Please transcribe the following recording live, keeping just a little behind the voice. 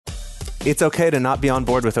it's okay to not be on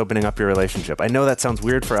board with opening up your relationship. I know that sounds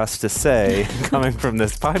weird for us to say coming from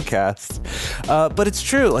this podcast, but it's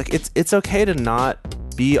true. Like it's okay to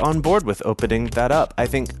not be on board with opening that up. I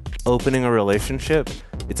think opening a relationship,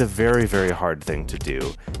 it's a very, very hard thing to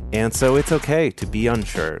do. And so it's okay to be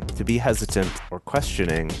unsure, to be hesitant or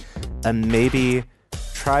questioning, and maybe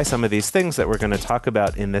try some of these things that we're going to talk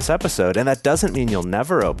about in this episode. And that doesn't mean you'll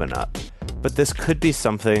never open up, but this could be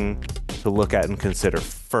something to look at and consider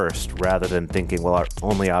first, rather than thinking, well, our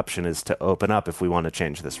only option is to open up if we want to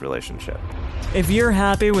change this relationship. If you're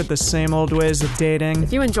happy with the same old ways of dating,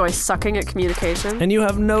 if you enjoy sucking at communication, and you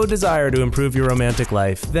have no desire to improve your romantic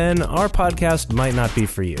life, then our podcast might not be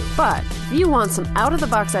for you. But if you want some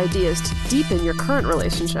out-of-the-box ideas to deepen your current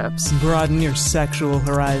relationships, broaden your sexual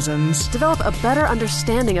horizons, develop a better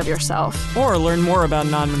understanding of yourself, or learn more about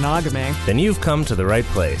non-monogamy, then you've come to the right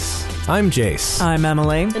place. I'm Jace. I'm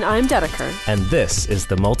Emily. And I'm Dedeker. And this is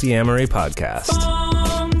the Multi-Amory Podcast.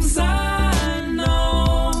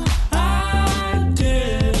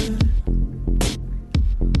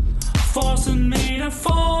 Forcing me to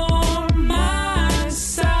form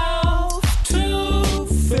myself to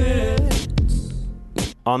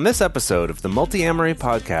fit. On this episode of the Multi-Amory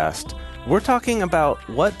Podcast, we're talking about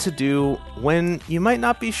what to do when you might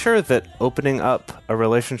not be sure that opening up a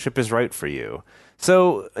relationship is right for you.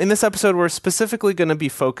 So in this episode, we're specifically going to be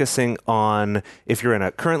focusing on if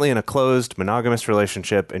you're currently in a closed monogamous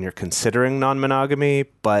relationship and you're considering non-monogamy,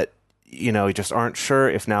 but you just aren't sure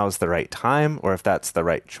if now is the right time or if that's the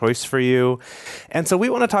right choice for you. And so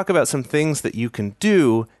we want to talk about some things that you can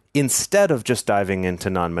do instead of just diving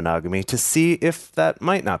into non-monogamy to see if that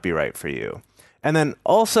might not be right for you. And then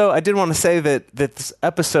also, I did want to say that this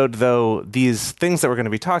episode, though, these things that we're going to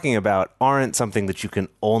be talking about aren't something that you can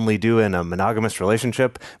only do in a monogamous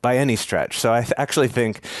relationship by any stretch. So I actually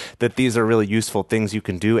think that these are really useful things you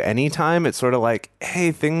can do anytime. It's sort of like,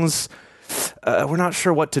 hey, we're not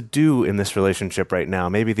sure what to do in this relationship right now.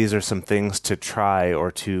 Maybe these are some things to try or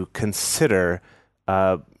to consider,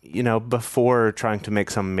 before trying to make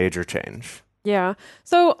some major change. Yeah.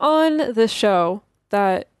 So on the show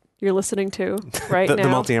that you're listening to right now. The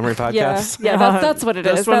Multi-Amory Podcast? Yeah, that's what it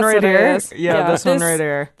is. This one That's right what it here? is. Yeah, this one right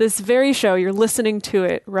here. This very show, you're listening to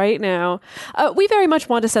it right now. We very much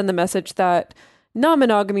want to send the message that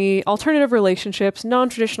non-monogamy, alternative relationships,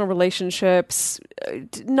 non-traditional relationships,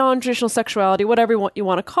 non-traditional sexuality, whatever you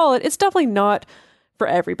want to call it, it's definitely not for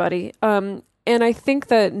everybody. And I think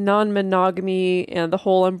that non-monogamy and the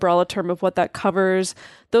whole umbrella term of what that covers,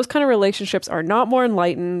 those kind of relationships are not more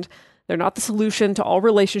enlightened. They're not the solution to all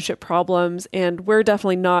relationship problems. And we're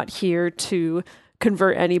definitely not here to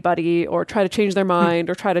convert anybody or try to change their mind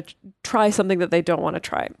or try something that they don't want to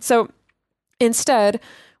try. So instead,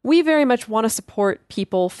 we very much want to support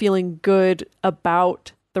people feeling good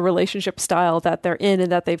about the relationship style that they're in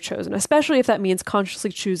and that they've chosen, especially if that means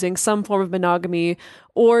consciously choosing some form of monogamy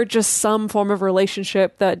or just some form of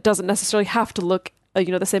relationship that doesn't necessarily have to look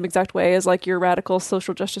the same exact way as like your radical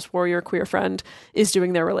social justice warrior queer friend is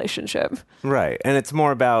doing their relationship. Right. And it's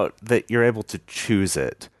more about that you're able to choose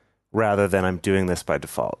it rather than I'm doing this by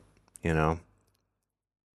default,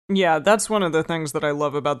 Yeah, that's one of the things that I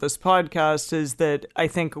love about this podcast is that I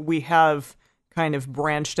think we have kind of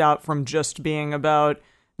branched out from just being about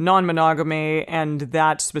non-monogamy and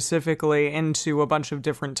that specifically into a bunch of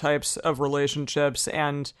different types of relationships.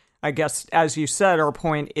 And I guess, as you said, our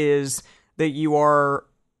point is that you are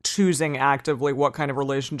choosing actively what kind of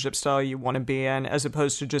relationship style you want to be in, as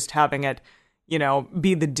opposed to just having it,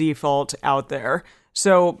 be the default out there.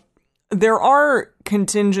 So there are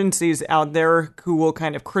contingencies out there who will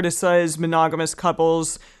kind of criticize monogamous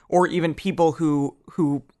couples or even people who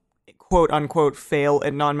quote unquote fail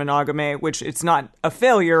at non-monogamy, which it's not a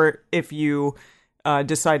failure if you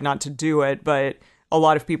decide not to do it, but a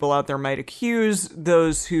lot of people out there might accuse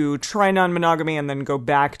those who try non-monogamy and then go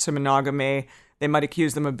back to monogamy. They might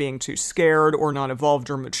accuse them of being too scared or not evolved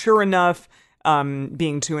or mature enough,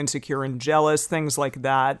 being too insecure and jealous, things like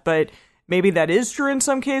that. But maybe that is true in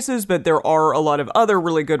some cases, but there are a lot of other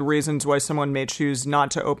really good reasons why someone may choose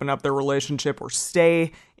not to open up their relationship or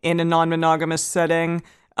stay in a non-monogamous setting,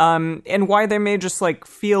 and why they may just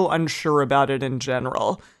feel unsure about it in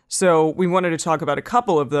general. So we wanted to talk about a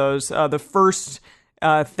couple of those. The first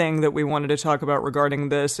thing that we wanted to talk about regarding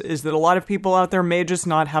this is that a lot of people out there may just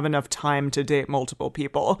not have enough time to date multiple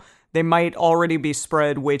people. They might already be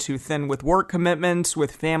spread way too thin with work commitments,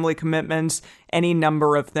 with family commitments, any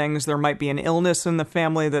number of things. There might be an illness in the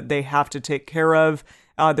family that they have to take care of.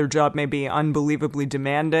 Their job may be unbelievably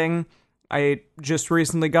demanding. I just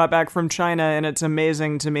recently got back from China, and it's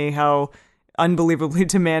amazing to me how unbelievably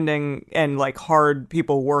demanding and like hard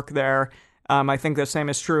people work there. I think the same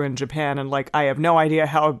is true in Japan, and like I have no idea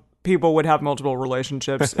how people would have multiple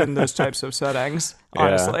relationships in those types of settings,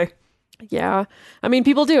 honestly. Yeah. I mean,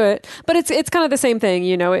 people do it, but it's kind of the same thing,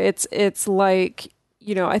 you know. It's like,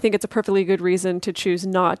 you know, I think it's a perfectly good reason to choose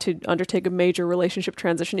not to undertake a major relationship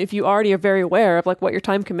transition if you already are very aware of like what your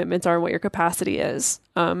time commitments are and what your capacity is.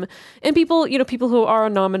 And people, you know, people who are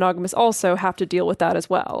non-monogamous also have to deal with that as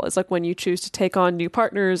well. It's like when you choose to take on new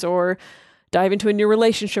partners or dive into a new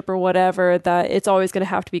relationship or whatever, that it's always going to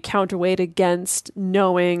have to be counterweight against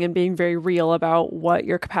knowing and being very real about what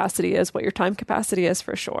your capacity is, what your time capacity is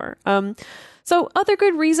for sure. So other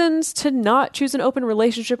good reasons to not choose an open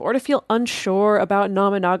relationship or to feel unsure about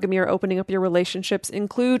non-monogamy or opening up your relationships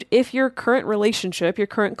include if your current relationship, your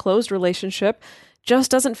current closed relationship,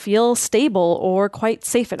 just doesn't feel stable or quite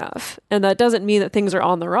safe enough. And that doesn't mean that things are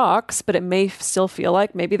on the rocks, but it may still feel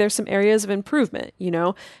like maybe there's some areas of improvement. You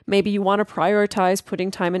know, maybe you want to prioritize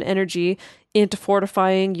putting time and energy into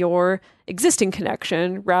fortifying your existing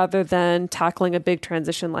connection rather than tackling a big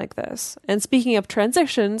transition like this. And speaking of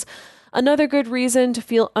transitions, another good reason to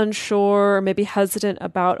feel unsure or maybe hesitant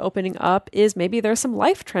about opening up is maybe there's some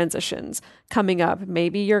life transitions coming up.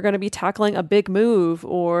 Maybe you're going to be tackling a big move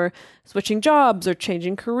or switching jobs or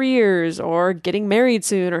changing careers or getting married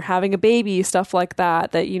soon or having a baby, stuff like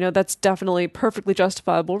that, you know, that's definitely perfectly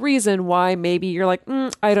justifiable reason why maybe you're like,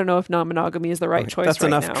 I don't know if non-monogamy is the right choice That's right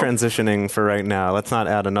enough now. transitioning for right now. Let's not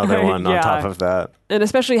add another one on top of that. And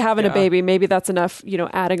especially having a baby, maybe that's enough, you know,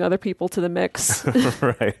 adding other people to the mix.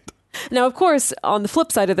 Right. Now, of course, on the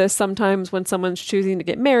flip side of this, sometimes when someone's choosing to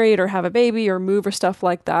get married or have a baby or move or stuff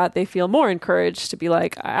like that, they feel more encouraged to be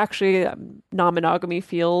like, actually, non-monogamy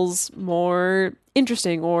feels more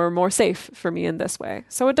interesting or more safe for me in this way.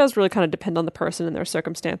 So it does really kind of depend on the person and their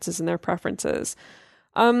circumstances and their preferences.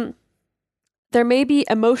 There may be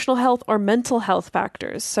emotional health or mental health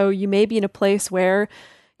factors. So you may be in a place where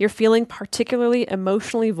you're feeling particularly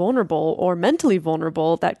emotionally vulnerable or mentally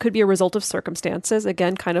vulnerable. That could be a result of circumstances,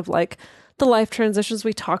 again, kind of like the life transitions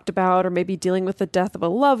we talked about, or maybe dealing with the death of a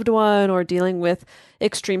loved one, or dealing with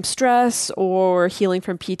extreme stress, or healing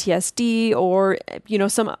from PTSD, or, you know,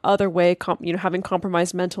 some other way, having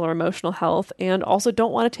compromised mental or emotional health, and also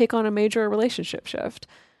don't want to take on a major relationship shift.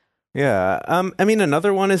 Yeah. I mean,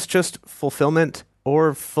 another one is just fulfillment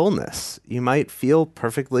or fullness. You might feel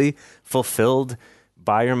perfectly fulfilled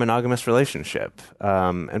by your monogamous relationship.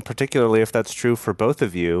 And particularly if that's true for both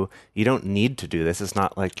of you, you don't need to do this. It's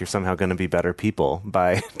not like you're somehow going to be better people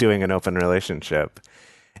by doing an open relationship.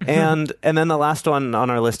 And then the last one on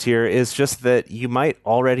our list here is just that you might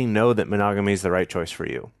already know that monogamy is the right choice for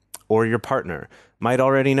you, or your partner might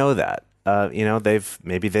already know that. You know,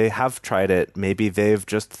 maybe they have tried it. Maybe they've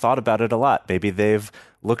just thought about it a lot. Maybe they've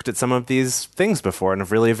looked at some of these things before and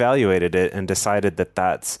have really evaluated it and decided that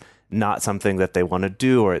that's not something that they want to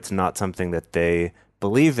do, or it's not something that they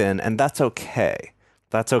believe in, and that's okay.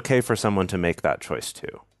 That's okay for someone to make that choice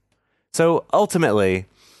too. So ultimately,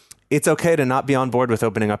 it's okay to not be on board with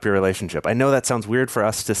opening up your relationship. I know that sounds weird for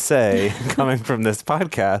us to say coming from this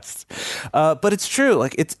podcast, but it's true.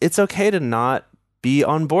 Like it's okay to not be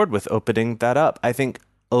on board with opening that up. I think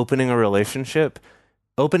opening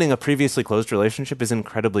a previously closed relationship is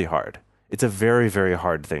incredibly hard. It's a very, very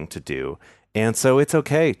hard thing to do. And so it's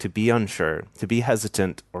okay to be unsure, to be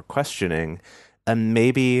hesitant or questioning, and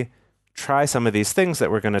maybe try some of these things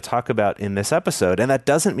that we're going to talk about in this episode. And that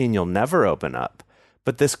doesn't mean you'll never open up,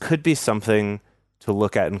 but this could be something to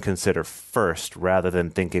look at and consider first, rather than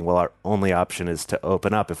thinking, well, our only option is to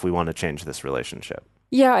open up if we want to change this relationship.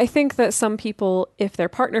 Yeah, I think that some people, if their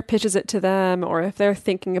partner pitches it to them or if they're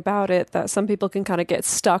thinking about it, that some people can kind of get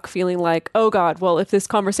stuck feeling like, oh God, well, if this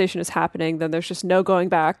conversation is happening, then there's just no going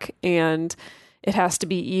back. And it has to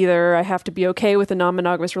be either I have to be okay with a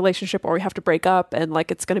non-monogamous relationship or we have to break up. And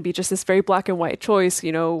like, it's going to be just this very black and white choice,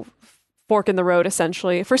 you know, fork in the road,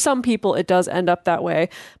 essentially. For some people, it does end up that way,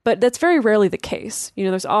 but that's very rarely the case. You know,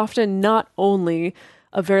 there's often not only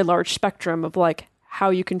a very large spectrum of like how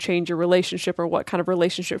you can change your relationship or what kind of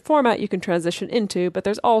relationship format you can transition into, but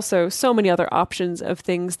there's also so many other options of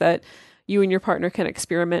things that you and your partner can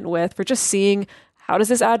experiment with for just seeing, how does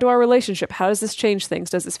this add to our relationship? How does this change things?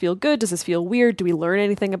 Does this feel good? Does this feel weird? Do we learn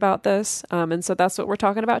anything about this? And so that's what we're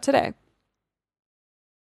talking about today.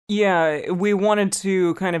 Yeah, we wanted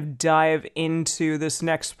to kind of dive into this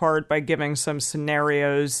next part by giving some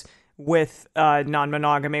scenarios with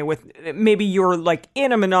non-monogamy, with maybe you're like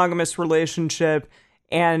in a monogamous relationship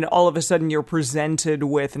and all of a sudden you're presented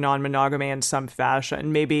with non-monogamy in some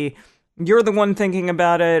fashion. Maybe you're the one thinking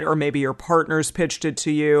about it, or maybe your partner's pitched it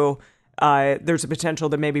to you. there's a potential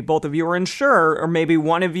that maybe both of you are unsure, or maybe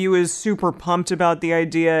one of you is super pumped about the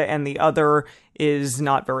idea and the other is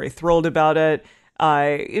not very thrilled about it.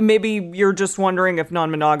 Maybe you're just wondering if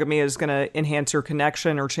non-monogamy is going to enhance your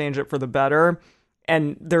connection or change it for the better.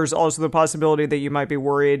 And there's also the possibility that you might be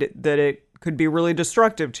worried that it could be really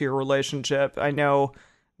destructive to your relationship. I know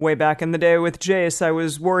way back in the day with Jace, I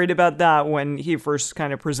was worried about that when he first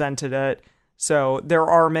kind of presented it. So there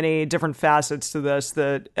are many different facets to this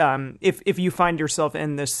that if you find yourself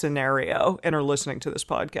in this scenario and are listening to this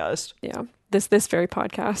podcast. Yeah. This very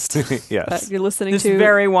podcast Yes. that you're listening This to.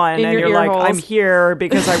 very one, in and your you're like, ear holes. I'm here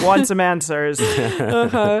because I want some answers.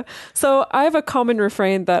 So I have a common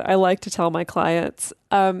refrain that I like to tell my clients.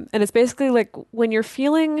 And it's basically like when you're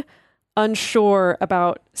feeling unsure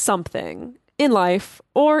about something in life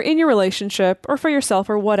or in your relationship or for yourself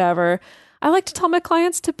or whatever, I like to tell my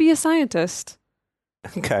clients to be a scientist.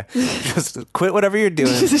 Okay. Just quit whatever you're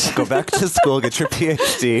doing. Go back to school, get your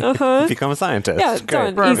PhD, become a scientist. Yeah,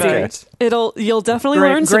 Great. done. Easy. Perfect. You'll definitely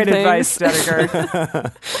learn some Great advice, things.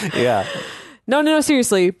 Dedeker. Yeah. No,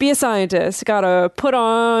 seriously. Be a scientist. You gotta put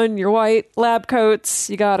on your white lab coats.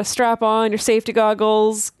 You gotta strap on your safety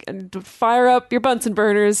goggles and fire up your Bunsen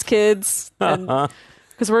burners, kids. Because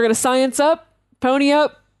we're gonna science up, pony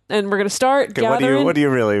up, and we're gonna start Okay, gathering. what do you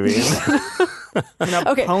really mean?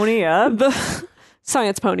 Okay. Pony up. The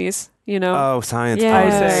science ponies, you know? Oh, science. Yeah. I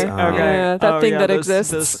ponies. see. Oh. Okay. Yeah, that thing that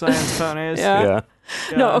exists. The science ponies. Yeah.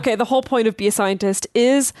 Yeah. No, okay, the whole point of Be a Scientist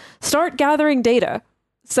is start gathering data.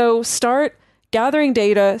 So start gathering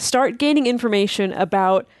data, start gaining information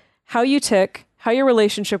about how you tick, how your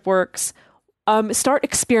relationship works. Start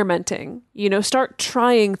experimenting, start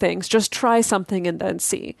trying things. Just try something and then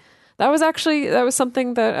see. That was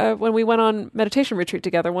something that when we went on meditation retreat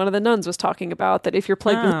together, one of the nuns was talking about that if you're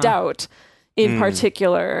plagued with doubt in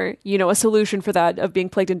particular, a solution for that of being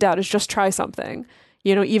plagued in doubt is just try something,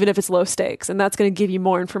 even if it's low stakes. And that's going to give you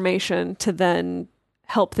more information to then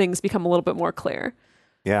help things become a little bit more clear.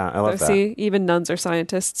 Yeah, I love that. See, even nuns are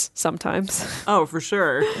scientists sometimes. Oh, for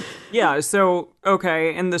sure. Yeah. So,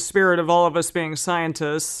 okay. In the spirit of all of us being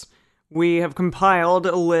scientists, we have compiled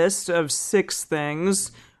a list of 6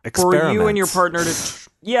 things for you and your partner to...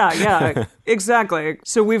 Yeah, exactly.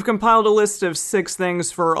 So we've compiled a list of 6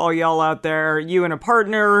 things for all y'all out there, you and a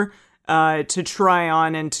partner, to try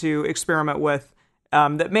on and to experiment with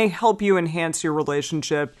that may help you enhance your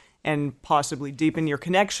relationship and possibly deepen your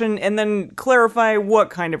connection, and then clarify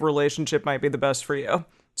what kind of relationship might be the best for you.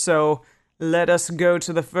 So let us go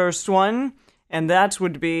to the first one, and that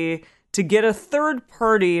would be to get a third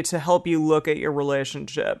party to help you look at your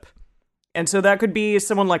relationship. And so that could be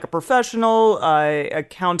someone like a professional, a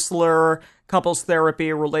counselor, couples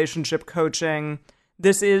therapy, relationship coaching.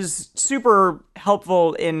 This is super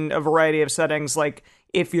helpful in a variety of settings, like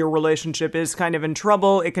if your relationship is kind of in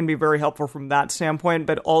trouble, it can be very helpful from that standpoint.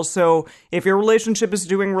 But also, if your relationship is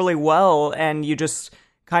doing really well and you just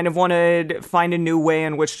kind of want to find a new way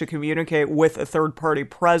in which to communicate with a third party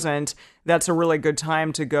present, that's a really good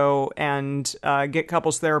time to go and get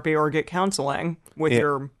couples therapy or get counseling with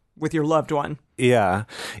your loved one. Yeah.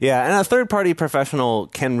 And a third-party professional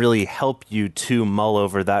can really help you to mull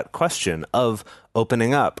over that question of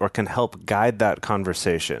opening up, or can help guide that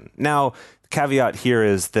conversation. Now, the caveat here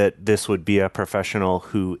is that this would be a professional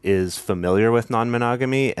who is familiar with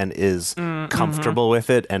non-monogamy and is comfortable with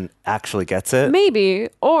it and actually gets it. Maybe,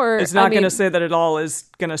 or... It's not going to say that it all is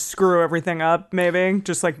going to screw everything up, maybe,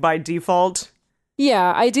 just like by default.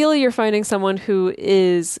 Yeah, ideally you're finding someone who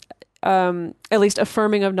is... at least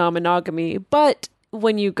affirming of non-monogamy. But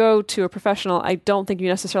when you go to a professional, I don't think you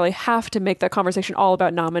necessarily have to make that conversation all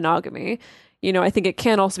about non-monogamy. I think it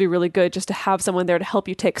can also be really good just to have someone there to help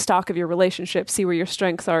you take stock of your relationship, see where your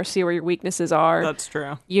strengths are, see where your weaknesses are. That's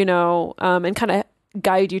true. And kind of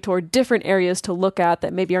guide you toward different areas to look at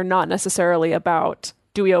that maybe are not necessarily about,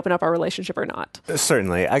 do we open up our relationship or not?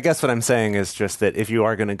 Certainly. I guess what I'm saying is just that if you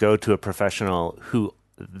are going to go to a professional who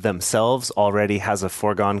themselves already has a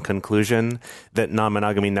foregone conclusion that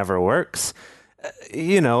non-monogamy never works,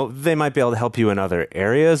 they might be able to help you in other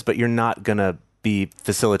areas, but you're not going to be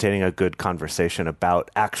facilitating a good conversation about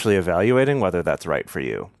actually evaluating whether that's right for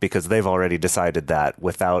you, because they've already decided that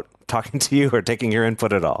without talking to you or taking your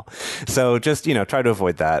input at all. So just, try to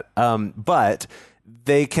avoid that. But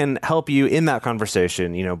they can help you in that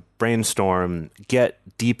conversation, brainstorm, get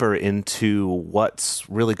deeper into what's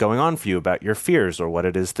really going on for you about your fears or what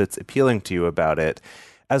it is that's appealing to you about it,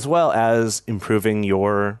 as well as improving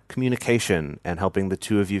your communication and helping the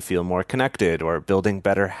two of you feel more connected, or building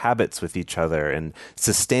better habits with each other and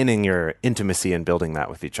sustaining your intimacy and building that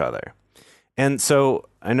with each other. And so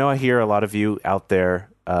I know I hear a lot of you out there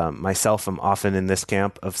myself am often in this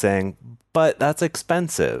camp of saying, but that's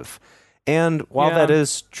expensive. And while that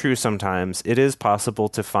is true sometimes, it is possible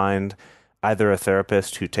to find either a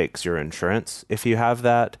therapist who takes your insurance if you have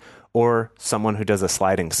that, or someone who does a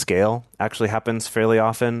sliding scale. Actually happens fairly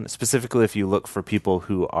often, specifically if you look for people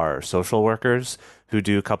who are social workers who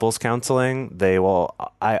do couples counseling. They will,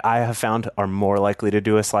 I have found, are more likely to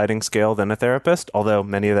do a sliding scale than a therapist, although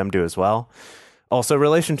many of them do as well. Also,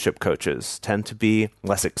 relationship coaches tend to be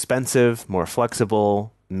less expensive, more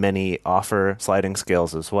flexible. Many offer sliding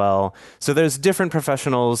scales as well. So there's different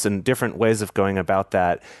professionals and different ways of going about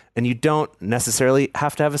that. And you don't necessarily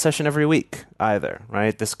have to have a session every week either,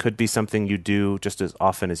 right? This could be something you do just as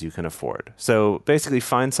often as you can afford. So basically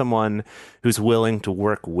find someone who's willing to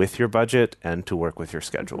work with your budget and to work with your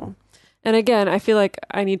schedule. And again, I feel like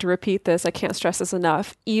I need to repeat this. I can't stress this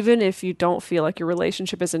enough. Even if you don't feel like your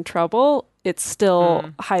relationship is in trouble, it's still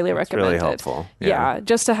highly recommended. Really helpful. Yeah,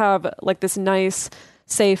 just to have like this nice,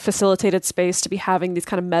 safe, facilitated space to be having these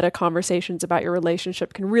kind of meta conversations about your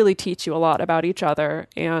relationship can really teach you a lot about each other.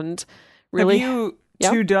 And really, have you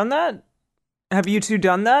two done that? Have you two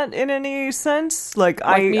done that in any sense? Like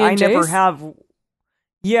me and I never Jace? have.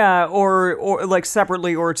 Yeah, or like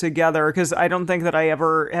separately or together, because I don't think that I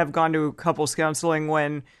ever have gone to couples counseling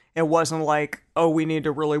when it wasn't like, oh, we need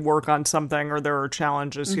to really work on something, or there are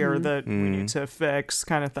challenges here that we need to fix,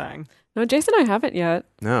 kind of thing. No, Jason and I haven't yet.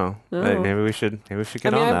 No. Maybe we should get I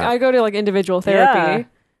mean, on that. I go to like individual therapy,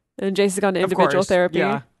 and Jason's gone to Of individual course, therapy.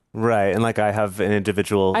 yeah. Right. And like I have an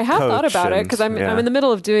individual I have thought coach about it and- because I'm yeah. in the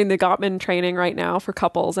middle of doing the Gottman training right now for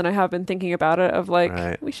couples, and I have been thinking about it of like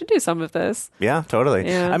Right. we should do some of this. Yeah, totally.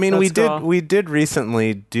 Yeah. I mean, That's cool. we did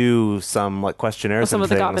recently do some like questionnaires some and of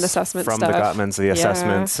the things Gottman assessment from stuff. the Gottmans, the Yeah,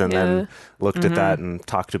 assessments, and yeah. then looked at that and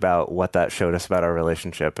talked about what that showed us about our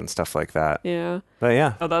relationship and stuff like that. Yeah, But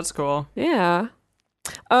yeah, Oh, that's cool. yeah.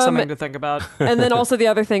 Something to think about. And then also the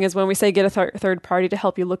other thing is when we say get a third party to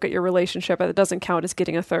help you look at your relationship, it doesn't count as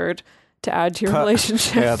getting a third to add to your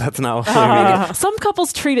relationship. yeah, that's not what I mean. Some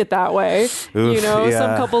couples treat it that way. Oof, you know,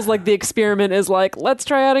 some yeah. couples like the experiment is like, let's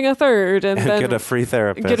try adding a third and then Get a free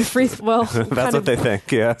therapist. get a free. Well, That's kind what of, they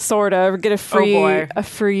think. Yeah. sort of get a free, boy.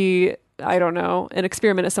 I don't know, an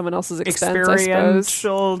experiment at someone else's expense, I suppose.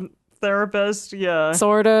 Experiential therapist, yeah.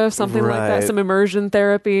 Sort of something like that. Right. Some immersion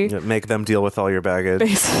therapy, Yeah, make them deal with all your baggage.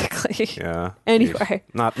 basically. Yeah. Anyway.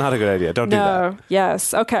 Not a good idea. Don't do that. No.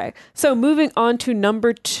 Yes. Okay. So moving on to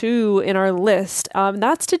number 2 in our list,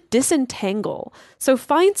 that's to disentangle. So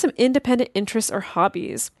find some independent interests or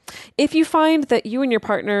hobbies. If you find that you and your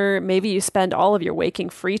partner, maybe you spend all of your waking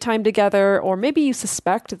free time together, or maybe you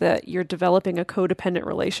suspect that you're developing a codependent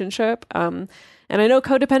relationship. And I know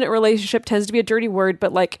codependent relationship tends to be a dirty word,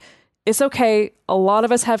 but like, it's okay. A lot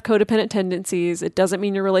of us have codependent tendencies. It doesn't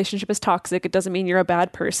mean your relationship is toxic. It doesn't mean you're a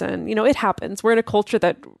bad person. You know, it happens. We're in a culture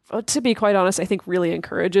that, to be quite honest, I think really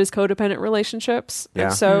encourages codependent relationships. Yeah.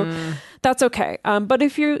 And so that's okay. But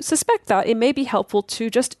if you suspect that, it may be helpful to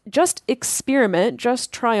just experiment,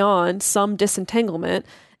 just try on some disentanglement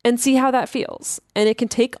and see how that feels. And it can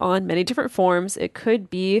take on many different forms. It could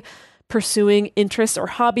be pursuing interests or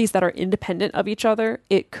hobbies that are independent of each other.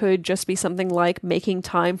 It could just be something like making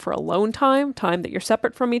time for alone time that you're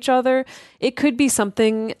separate from each other. It could be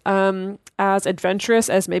something as adventurous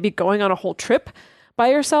as maybe going on a whole trip by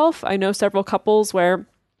yourself. I know several couples where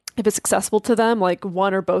if it's accessible to them, like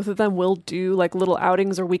one or both of them will do like little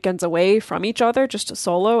outings or weekends away from each other, just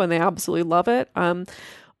solo, and they absolutely love it.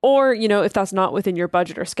 Or, you know, if that's not within your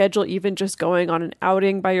budget or schedule, even just going on an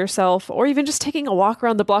outing by yourself, or even just taking a walk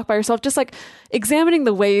around the block by yourself, just like examining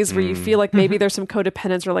the ways where you feel like maybe there's some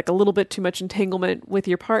codependence or like a little bit too much entanglement with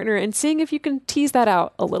your partner, and seeing if you can tease that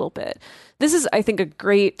out a little bit. This is, I think, a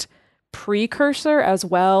great precursor as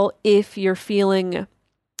well if you're feeling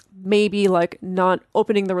maybe like not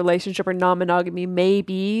opening the relationship or non-monogamy may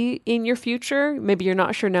be in your future. Maybe you're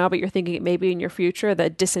not sure now, but you're thinking it may be in your future,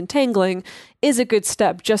 that disentangling is a good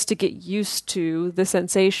step just to get used to the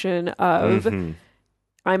sensation of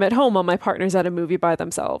I'm at home while my partner's at a movie by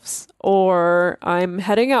themselves, or I'm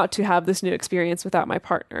heading out to have this new experience without my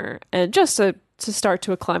partner, and just to start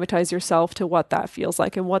to acclimatize yourself to what that feels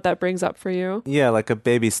like and what that brings up for you. Yeah, like a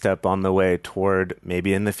baby step on the way toward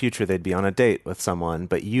maybe in the future they'd be on a date with someone,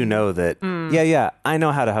 but you know that, I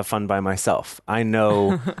know how to have fun by myself. I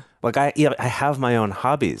know, like I have my own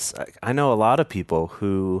hobbies. I know a lot of people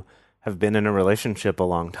who have been in a relationship a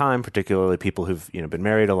long time, particularly people who've, been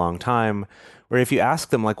married a long time, where if you ask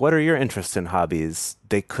them, like, what are your interests and hobbies?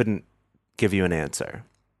 They couldn't give you an answer.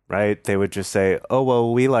 Right? They would just say, oh,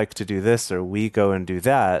 well, we like to do this or we go and do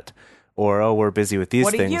that. Or, oh, we're busy with these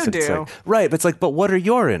What do things. you And it's do? like, right. But it's like, but what are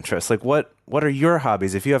your interests? Like, what are your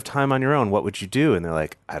hobbies? If you have time on your own, what would you do? And they're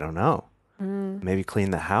like, I don't know. Maybe clean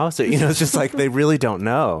the house. Or, it's just like they really don't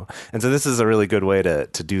know. And so this is a really good way to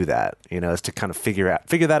do that, is to kind of figure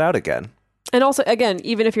that out again. And also, again,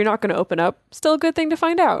 even if you're not going to open up, still a good thing to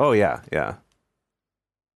find out. Oh, yeah. Yeah.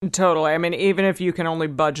 Totally. I mean, even if you can only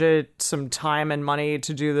budget some time and money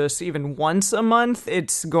to do this even once a month,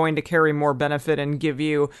 it's going to carry more benefit and give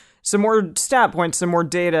you some more stat points, some more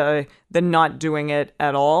data than not doing it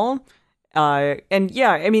at all. And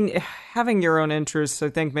yeah, I mean, having your own interests, I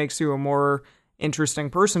think, makes you a more interesting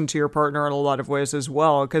person to your partner in a lot of ways as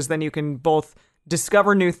well, because then you can both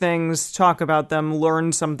discover new things, talk about them,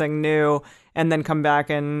 learn something new, and then come back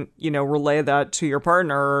and, relay that to your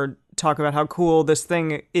partner or talk about how cool this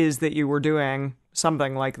thing is that you were doing,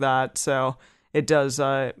 something like that. So it does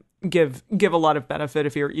give a lot of benefit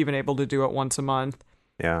if you're even able to do it once a month.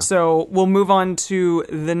 Yeah. So we'll move on to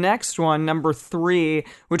the next one, number 3,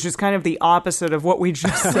 which is kind of the opposite of what we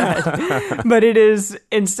just said. But it is,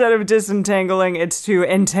 instead of disentangling, it's to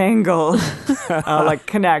entangle, like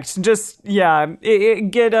connect. Just,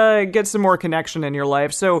 get some more connection in your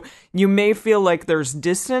life. So you may feel like there's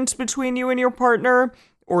distance between you and your partner,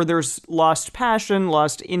 or there's lost passion,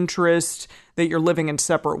 lost interest, that you're living in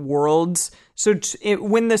separate worlds. So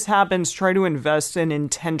when this happens, try to invest in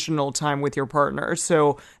intentional time with your partner.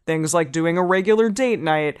 So things like doing a regular date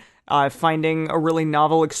night, finding a really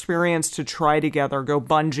novel experience to try together, go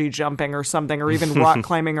bungee jumping or something, or even rock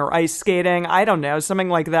climbing or ice skating. I don't know, something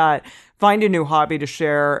like that. Find a new hobby to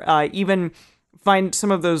share. Even find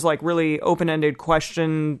some of those like really open-ended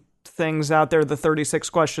question things out there, the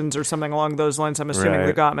 36 questions or something along those lines. I'm assuming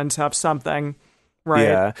the Gottmans have something, right?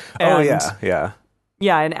 Yeah. Yeah.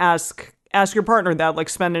 Yeah, and ask your partner that, like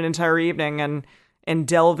spend an entire evening and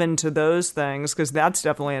delve into those things, because that's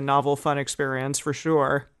definitely a novel, fun experience for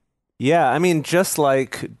sure. Yeah, I mean, just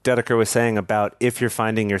like Dedeker was saying about if you're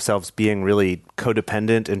finding yourselves being really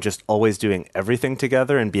codependent and just always doing everything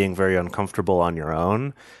together and being very uncomfortable on your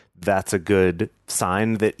own, that's a good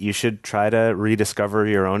sign that you should try to rediscover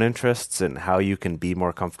your own interests and how you can be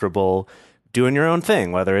more comfortable doing your own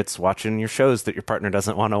thing, whether it's watching your shows that your partner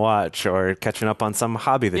doesn't want to watch or catching up on some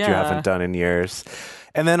hobby that you haven't done in years.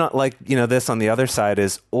 And then this on the other side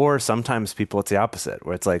is, or sometimes people, it's the opposite,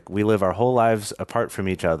 where it's like we live our whole lives apart from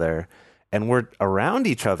each other and we're around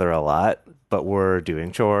each other a lot, but we're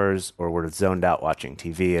doing chores or we're zoned out watching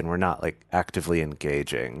TV and we're not like actively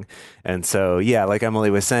engaging. And so, yeah, like Emily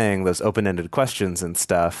was saying, those open-ended questions and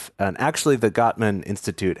stuff. And actually the Gottman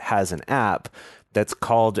Institute has an app that's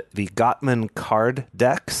called the Gottman Card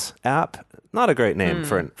Decks app. Not a great name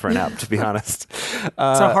for an app, to be honest. It's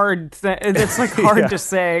a hard thing. It's like hard to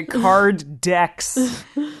say. Card decks.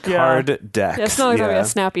 Card decks. Yeah, it's not exactly a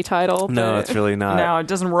snappy title. No, it's really not. No, it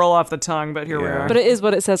doesn't roll off the tongue, but here we are. But it is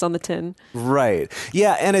what it says on the tin. Right.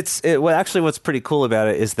 Yeah, and what's pretty cool about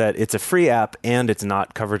it is that it's a free app and it's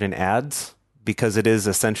not covered in ads, because it is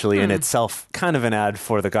essentially in itself kind of an ad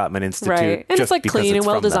for the Gottman Institute. Right. And it's like clean and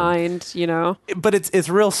well designed, But it's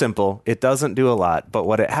real simple. It doesn't do a lot. But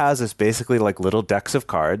what it has is basically like little decks of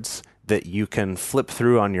cards that you can flip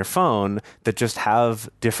through on your phone that just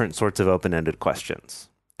have different sorts of open-ended questions.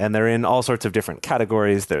 And they're in all sorts of different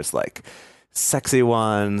categories. There's like sexy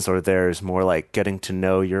ones, or there's more like getting to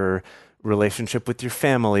know your relationship with your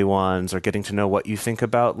family ones, or getting to know what you think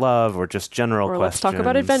about love, or just general questions. Let's talk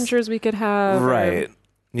about adventures we could have. Right.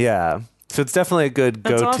 Yeah. So it's definitely a good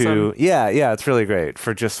That's go-to. awesome. Yeah, it's really great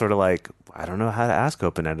for just sort of like, I don't know how to ask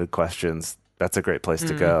open-ended questions. That's a great place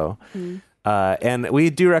to go. And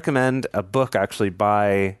we do recommend a book actually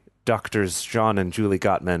by Doctors John and Julie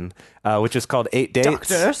Gottman, which is called 8 Dates.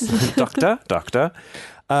 Doctors? Doctor.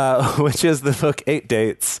 Which is the book 8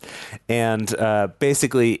 Dates. And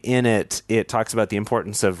basically in it talks about the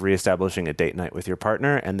importance of reestablishing a date night with your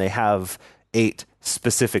partner. And they have 8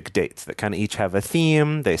 specific dates that kind of each have a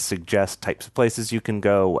theme. They suggest types of places you can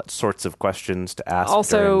go, what sorts of questions to ask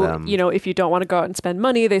also, during them. if you don't want to go out and spend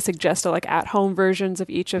money, they suggest like at-home versions of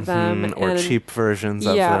each of them. Or cheap versions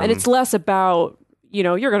of them. Yeah, and it's less about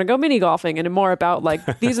you're going to go mini golfing, and more about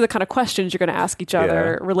like, these are the kind of questions you're going to ask each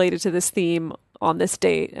other related to this theme on this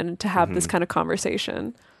date, and to have this kind of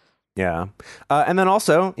conversation. Yeah. And then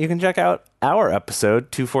also you can check out our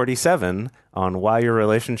episode 247 on why your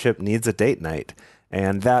relationship needs a date night.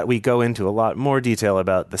 And that we go into a lot more detail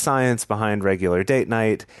about the science behind regular date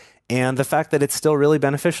night and the fact that it's still really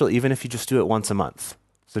beneficial even if you just do it once a month.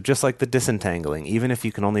 So just like the disentangling, even if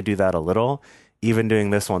you can only do that a little, even doing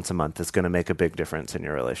this once a month is going to make a big difference in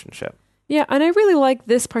your relationship. Yeah, and I really like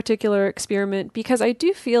this particular experiment because I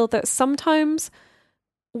do feel that sometimes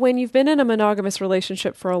when you've been in a monogamous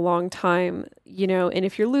relationship for a long time, and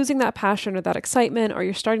if you're losing that passion or that excitement, or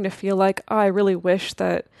you're starting to feel like, oh, I really wish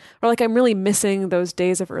that, or like I'm really missing those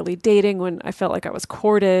days of early dating when I felt like I was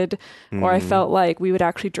courted, or I felt like we would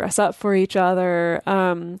actually dress up for each other,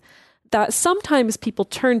 that sometimes people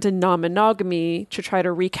turn to non-monogamy to try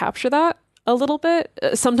to recapture that a little bit,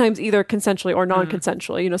 sometimes either consensually or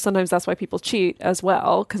non-consensually. Sometimes that's why people cheat as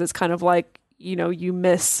well, because it's kind of like, you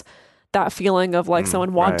miss that feeling of like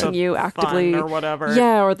someone wanting you actively or whatever.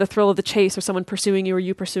 Yeah, or the thrill of the chase, or someone pursuing you, or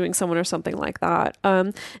you pursuing someone, or something like that.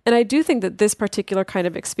 And I do think that this particular kind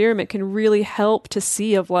of experiment can really help to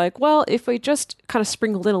see of like, well, if we just kind of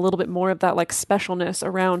sprinkled in a little bit more of that like specialness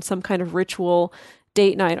around some kind of ritual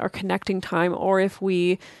date night or connecting time, or if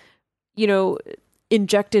we,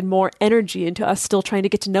 injected more energy into us still trying to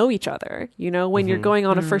get to know each other. When you're going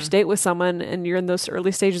on a first date with someone and you're in those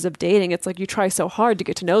early stages of dating, it's like you try so hard to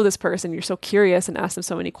get to know this person. You're so curious and ask them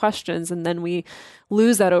so many questions. And then we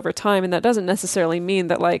lose that over time. And that doesn't necessarily mean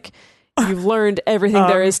that like you've learned everything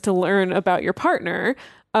there is to learn about your partner.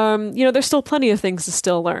 There's still plenty of things to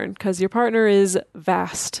still learn because your partner is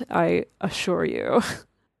vast, I assure you.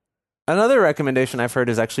 Another recommendation I've heard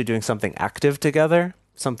is actually doing something active together.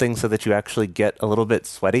 Something so that you actually get a little bit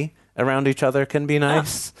sweaty around each other can be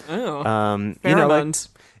nice.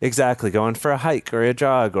 Exactly, going for a hike or a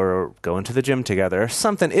jog or going to the gym together or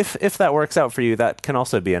something. If that works out for you, that can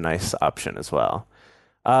also be a nice option as well.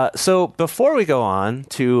 So before we go on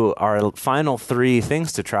to our final 3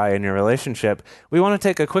 things to try in your relationship, we want to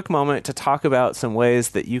take a quick moment to talk about some ways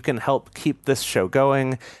that you can help keep this show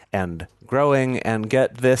going and growing and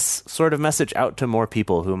get this sort of message out to more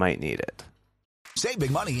people who might need it. Save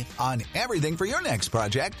big money on everything for your next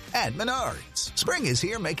project at Menards. Spring is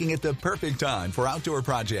here, making it the perfect time for outdoor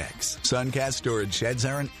projects. Suncast storage sheds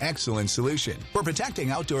are an excellent solution for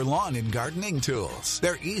protecting outdoor lawn and gardening tools.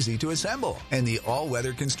 They're easy to assemble, and the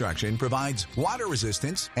all-weather construction provides water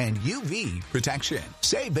resistance and UV protection.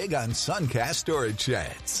 Save big on Suncast storage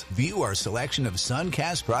sheds. View our selection of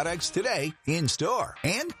Suncast products today in store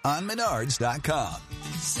and on Menards.com.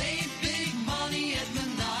 Save big money at Menards.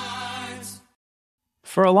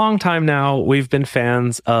 For a long time now, we've been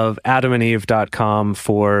fans of AdamandEve.com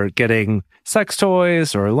for getting sex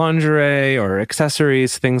toys or lingerie or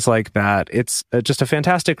accessories, things like that. It's just a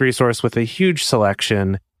fantastic resource with a huge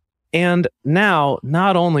selection. And now,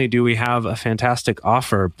 not only do we have a fantastic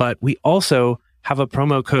offer, but we also have a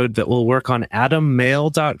promo code that will work on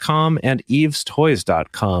AdamMail.com and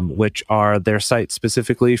EvesToys.com, which are their sites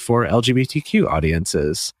specifically for LGBTQ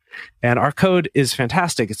audiences. And our code is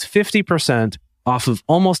fantastic. It's 50% off of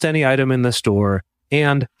almost any item in the store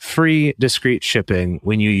and free discreet shipping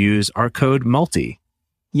when you use our code MULTI.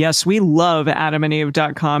 Yes, we love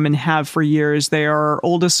AdamandEve.com and have for years. They are our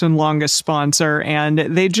oldest and longest sponsor, and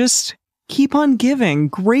they just keep on giving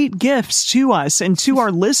great gifts to us and to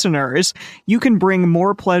our listeners. You can bring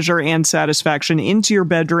more pleasure and satisfaction into your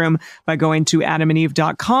bedroom by going to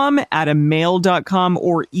AdamandEve.com, AdamMail.com,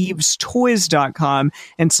 or EvesToys.com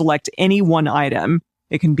and select any one item.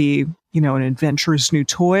 It can be, an adventurous new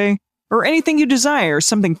toy or anything you desire,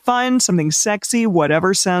 something fun, something sexy,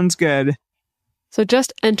 whatever sounds good. So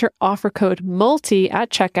just enter offer code MULTI at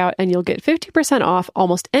checkout and you'll get 50% off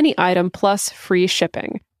almost any item plus free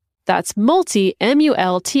shipping. That's MULTI,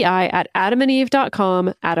 M-U-L-T-I, at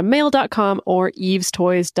AdamandEve.com, AdamMail.com, or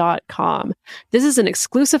EvesToys.com. This is an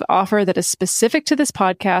exclusive offer that is specific to this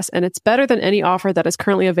podcast, and it's better than any offer that is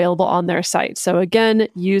currently available on their site. So again,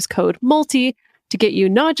 use code MULTI to get you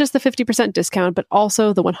not just the 50% discount, but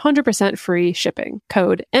also the 100% free shipping.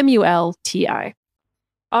 Code MULTI.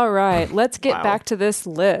 All right, let's get back to this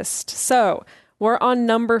list. So we're on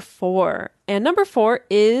number 4. And number 4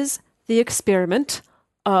 is the experiment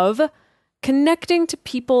of connecting to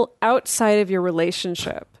people outside of your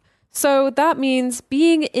relationship. So that means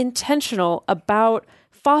being intentional about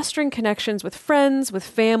fostering connections with friends, with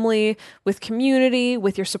family, with community,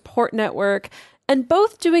 with your support network, and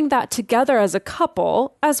both doing that together as a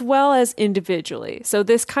couple as well as individually. So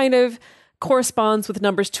this kind of corresponds with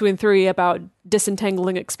numbers 2 and 3 about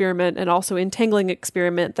disentangling experiment and also entangling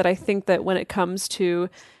experiment, that I think that when it comes to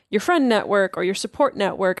your friend network or your support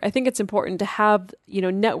network, I think it's important to have,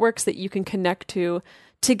 networks that you can connect to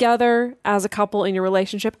together as a couple in your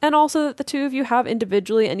relationship, and also that the two of you have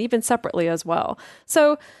individually and even separately as well.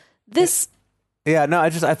 So this... Yeah, no, I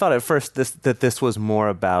thought at first that this was more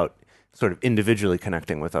about sort of individually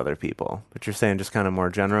connecting with other people, but you're saying just kind of more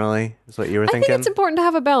generally is what you were thinking? I think it's important to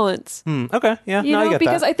have a balance. Okay, yeah, I get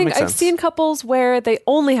because that. I think Makes I've sense. seen couples where they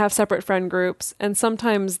only have separate friend groups, and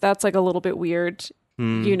sometimes that's like a little bit weird.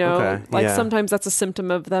 You know, okay, like yeah. sometimes that's a symptom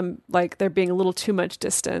of them, like there being a little too much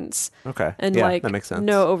distance Okay. and Yeah, like that makes sense.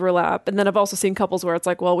 no overlap. And then I've also seen couples where it's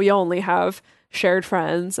like, well, we only have shared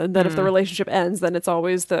friends. And then if the relationship ends, then it's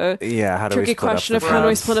always the Yeah, how do we tricky split up question the of how do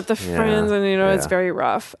we friends? split up the Yeah, friends? And, you know, it's yeah. very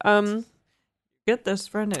rough. Get this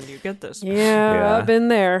friend and you get this. Yeah, Yeah. I've been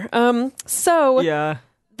there. So Yeah.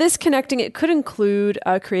 this connecting, it could include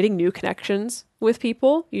creating new connections with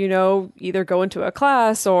people, you know, either go into a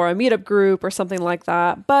class or a meetup group or something like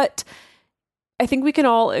that. But I think we can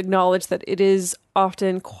all acknowledge that it is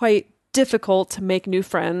often quite difficult to make new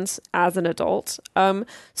friends as an adult.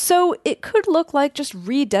 So it could look like just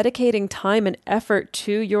rededicating time and effort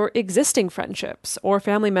to your existing friendships or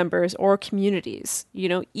family members or communities, you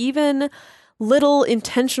know, even little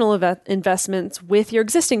intentional investments with your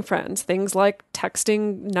existing friends, things like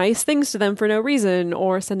texting nice things to them for no reason,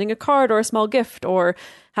 or sending a card or a small gift, or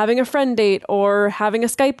having a friend date, or having a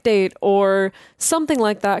Skype date, or something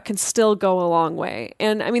like that can still go a long way.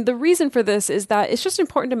 And I mean, the reason for this is that it's just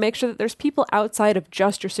important to make sure that there's people outside of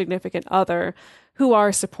just your significant other who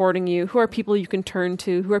are supporting you, who are people you can turn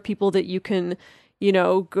to, who are people that you can, you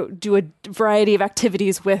know, go do a variety of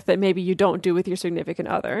activities with that maybe you don't do with your significant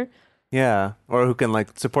other. Yeah, or who can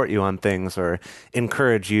like support you on things or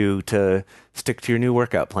encourage you to stick to your new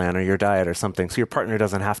workout plan or your diet or something. So your partner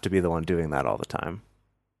doesn't have to be the one doing that all the time.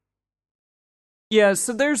 Yeah,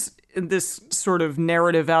 so there's this sort of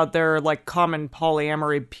narrative out there, like common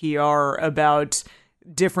polyamory PR, about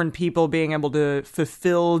different people being able to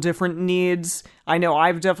fulfill different needs. I know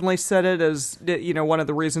I've definitely said it as, you know, one of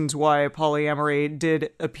the reasons why polyamory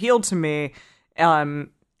did appeal to me. And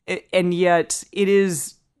yet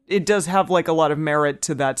it does have like a lot of merit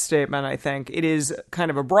to that statement, I think. It is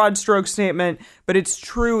kind of a broad stroke statement, but it's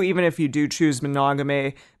true even if you do choose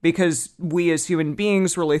monogamy, because we as human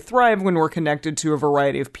beings really thrive when we're connected to a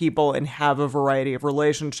variety of people and have a variety of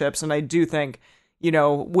relationships. And I do think, you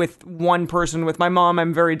know, with one person, with my mom,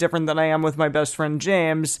 I'm very different than I am with my best friend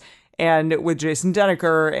James and with Jason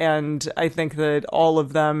Deneker. And I think that all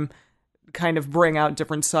of them kind of bring out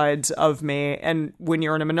different sides of me. And when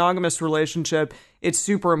you're in a monogamous relationship, it's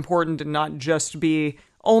super important to not just be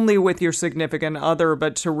only with your significant other,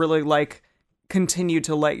 but to really like continue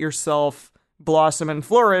to let yourself blossom and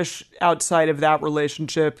flourish outside of that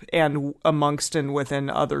relationship and amongst and within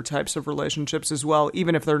other types of relationships as well,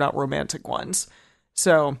 even if they're not romantic ones.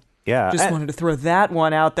 So Yeah. just wanted to throw that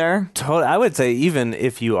one out there. I would say even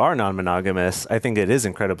if you are non-monogamous, I think it is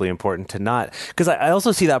incredibly important to not, because I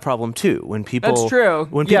also see that problem too when people. That's true.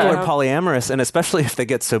 When people Yeah. are polyamorous, and especially if they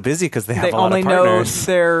get so busy because they have They a lot only of know partners.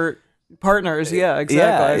 their partners. Yeah,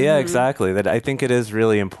 exactly. Yeah, exactly. That I think it is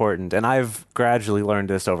really important, and I've gradually learned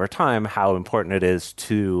this over time how important it is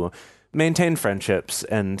to maintain friendships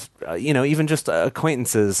and you know, even just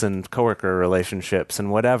acquaintances and coworker relationships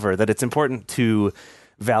and whatever. That it's important to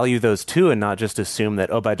value those too, and not just assume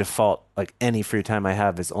that, oh, by default, like any free time I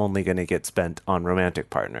have is only going to get spent on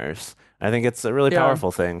romantic partners. I think it's a really Yeah.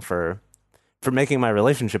 powerful thing for making my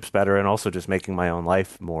relationships better and also just making my own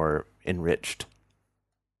life more enriched.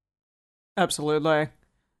 Absolutely.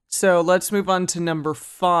 So let's move on to number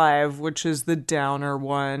 5, which is the downer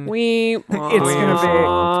one. It's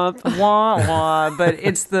gonna be wah wah, but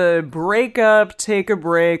it's the breakup, take a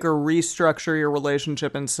break, or restructure your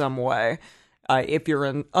relationship in some way. If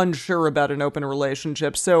you're unsure about an open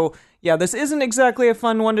relationship. So yeah, this isn't exactly a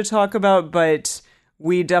fun one to talk about, but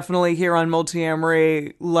we definitely here on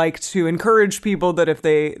Multiamory like to encourage people that if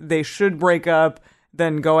they should break up,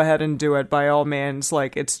 then go ahead and do it by all means.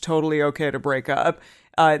 Like, it's totally okay to break up.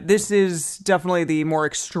 This is definitely the more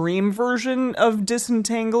extreme version of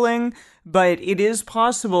disentangling, but it is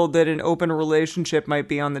possible that an open relationship might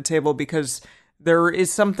be on the table because there is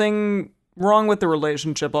something wrong with the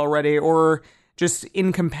relationship already, or just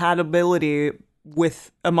incompatibility with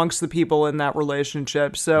amongst the people in that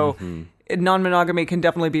relationship. So non-monogamy can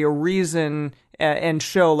definitely be a reason and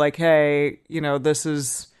show like, hey, you know, this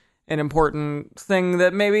is an important thing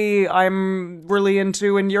that maybe I'm really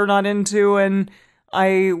into and you're not into, and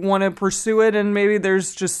I want to pursue it, and maybe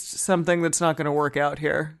there's just something that's not going to work out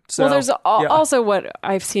here. So, well, there's yeah. also what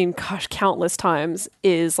I've seen, countless times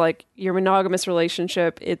is like your monogamous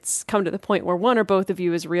relationship. It's come to the point where one or both of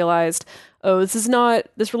you has realized, oh,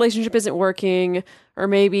 this relationship isn't working, or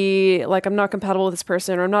maybe like I'm not compatible with this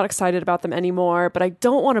person, or I'm not excited about them anymore, but I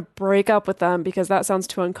don't want to break up with them because that sounds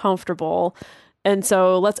too uncomfortable. And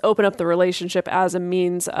so let's open up the relationship as a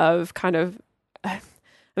means of kind of, I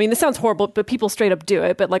mean, this sounds horrible, but people straight up do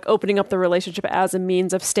it, but like opening up the relationship as a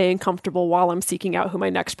means of staying comfortable while I'm seeking out who my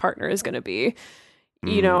next partner is going to be.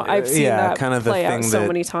 You know, I've seen that kind of play the out thing so that-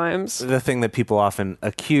 many times. The thing that people often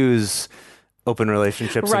accuse open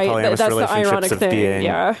relationships Right, and polyamorous that's the relationships ironic of thing, being.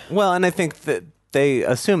 yeah. Well, and I think that they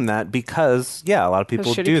assume that because, yeah, a lot of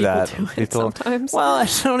people shitty do people that. do it sometimes. Well, I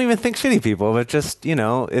don't even think shitty people, but just,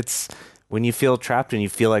 it's when you feel trapped and you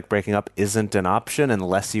feel like breaking up isn't an option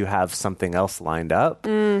unless you have something else lined up.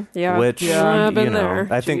 Yeah. Which, I've been there.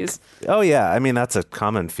 I think, Jeez. oh yeah, I mean, that's a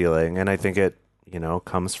common feeling. And I think it,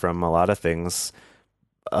 comes from a lot of things,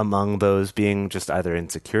 among those being just either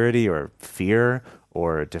insecurity or fear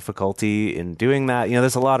or difficulty in doing that.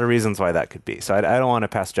 There's a lot of reasons why that could be. So I don't want to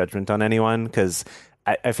pass judgment on anyone, because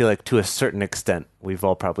I feel like to a certain extent, we've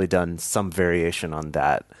all probably done some variation on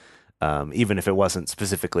that. Even if it wasn't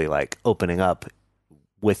specifically like opening up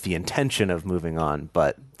with the intention of moving on,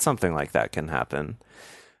 but something like that can happen.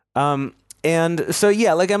 And so,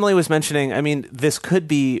 yeah, like Emily was mentioning, I mean, this could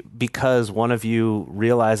be because one of you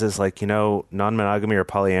realizes like, non-monogamy or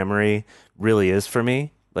polyamory really is for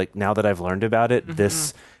me. Like now that I've learned about it,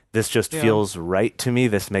 this just feels right to me.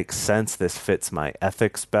 This makes sense. This fits my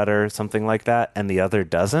ethics better, something like that. And the other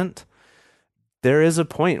doesn't. There is a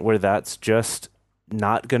point where that's just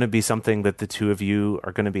not going to be something that the two of you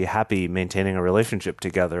are going to be happy maintaining a relationship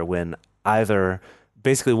together, when either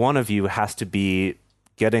basically one of you has to be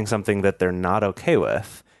getting something that they're not okay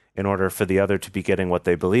with in order for the other to be getting what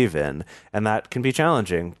they believe in. And that can be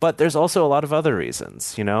challenging. But there's also a lot of other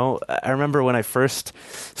reasons. I remember when I first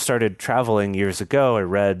started traveling years ago, I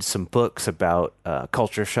read some books about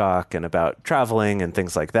culture shock and about traveling and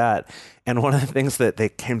things like that. And one of the things that they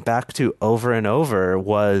came back to over and over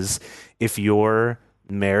was, if your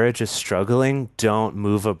marriage is struggling, don't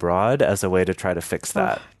move abroad as a way to try to fix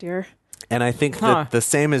that. Oh, dear. And I think that the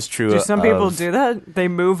same is true. Do some people do that? They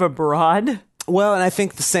move abroad? Well, and I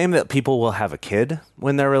think the same that people will have a kid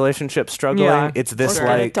when their relationship's struggling. Yeah. It's this Or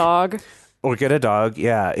like get a dog. or get a dog.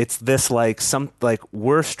 Yeah, it's this like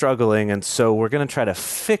we're struggling, and so we're going to try to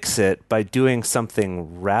fix it by doing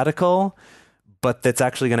something radical, but that's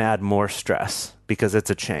actually going to add more stress because it's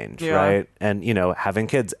a change, right? And having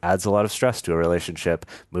kids adds a lot of stress to a relationship.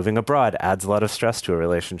 Moving abroad adds a lot of stress to a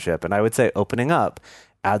relationship, and I would say opening up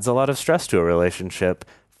adds a lot of stress to a relationship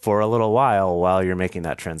for a little while you're making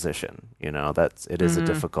that transition. It is a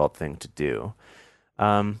difficult thing to do.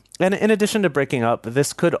 And in addition to breaking up,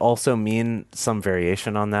 this could also mean some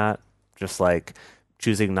variation on that, just like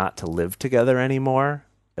choosing not to live together anymore.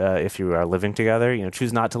 If you are living together,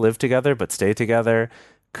 choose not to live together, but stay together.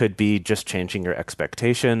 Could be just changing your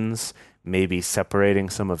expectations, maybe separating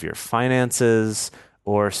some of your finances,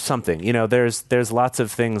 or something. There's lots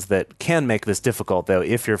of things that can make this difficult, though.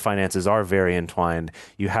 If your finances are very entwined,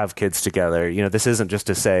 you have kids together, this isn't just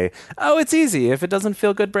to say, oh, it's easy. If it doesn't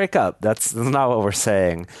feel good, break up. That's not what we're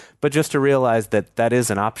saying. But just to realize that that is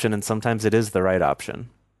an option, and sometimes it is the right option.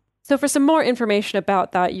 So for some more information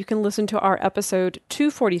about that, you can listen to our episode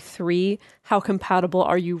 243, How Compatible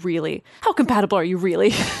Are You Really? How compatible are you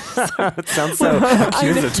really? It sounds so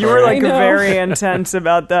accusatory. You were like I know. very intense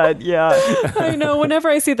about that. Yeah. I know. Whenever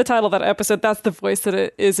I see the title of that episode, that's the voice that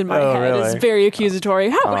it is in my Oh, head. really? It's very accusatory.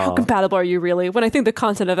 How compatible are you really? When I think the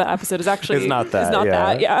content of that episode is actually It's not that, It's not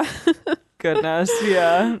yeah. that. Yeah. Goodness.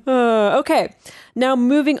 Yeah. Okay. Now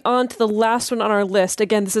moving on to the last one on our list.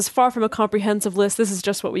 Again, this is far from a comprehensive list. This is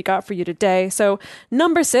just what we got for you today. So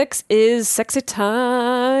number 6 is sexy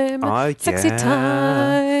time. Oh, Sexy yeah.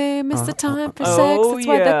 time. It's the time for sex. Oh, That's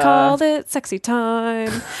why they yeah. called it sexy time.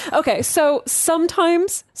 Okay, so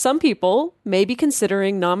sometimes some people may be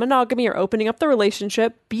considering non-monogamy or opening up the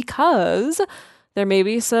relationship because there may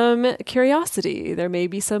be some curiosity, there may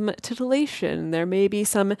be some titillation, there may be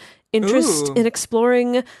some interest Ooh. in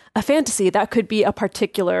exploring a fantasy. That could be a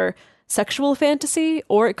particular sexual fantasy,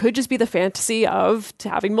 or it could just be the fantasy of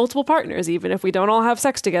having multiple partners, even if we don't all have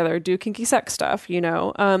sex together, do kinky sex stuff,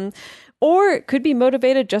 or it could be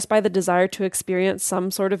motivated just by the desire to experience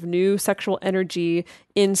some sort of new sexual energy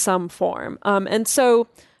in some form. And so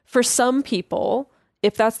for some people,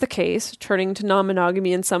 if that's the case, turning to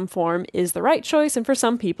non-monogamy in some form is the right choice. And for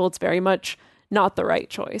some people, it's very much not the right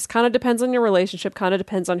choice. Kind of depends on your relationship, kind of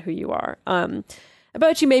depends on who you are.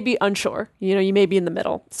 But you may be unsure, you may be in the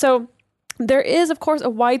middle. So there is, of course, a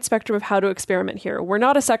wide spectrum of how to experiment here. We're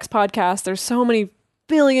not a sex podcast. There's so many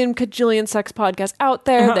billion, cajillion sex podcasts out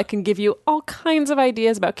there that can give you all kinds of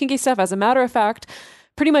ideas about kinky stuff. As a matter of fact,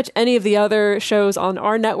 pretty much any of the other shows on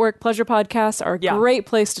our network, Pleasure Podcasts, are a great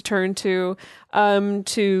place to turn to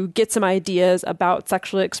get some ideas about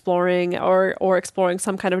sexually exploring or exploring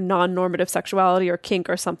some kind of non-normative sexuality or kink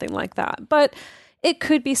or something like that. But it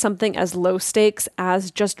could be something as low stakes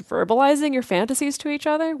as just verbalizing your fantasies to each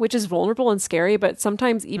other, which is vulnerable and scary, but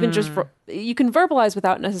sometimes even just you can verbalize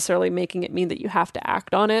without necessarily making it mean that you have to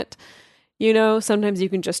act on it. You know, sometimes you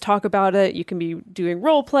can just talk about it. You can be doing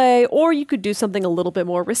role play, or you could do something a little bit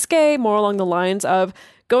more risque, more along the lines of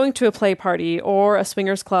going to a play party or a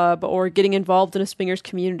swingers club or getting involved in a swingers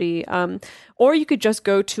community. Or you could just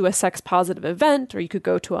go to a sex positive event, or you could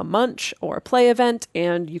go to a munch or a play event,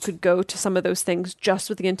 and you could go to some of those things just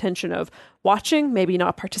with the intention of watching, maybe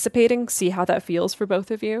not participating, see how that feels for both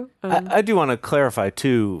of you. I do want to clarify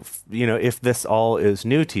too, you know, if this all is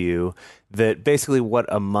new to you, that basically what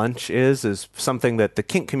a munch is something that the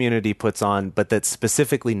kink community puts on, but that's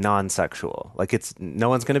specifically non-sexual. Like no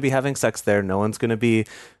one's going to be having sex there. No one's going to be,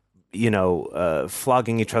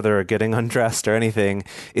 flogging each other or getting undressed or anything.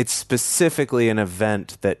 It's specifically an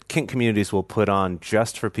event that kink communities will put on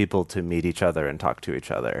just for people to meet each other and talk to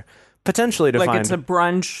each other. Potentially to like find... it's a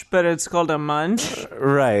brunch, but it's called a munch.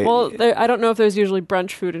 Right. Well, I don't know if there's usually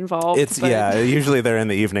brunch food involved. Usually they're in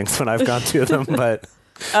the evenings when I've gone to them, but...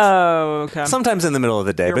 Oh, okay. Sometimes in the middle of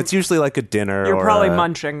the day, but it's usually like a dinner. You're probably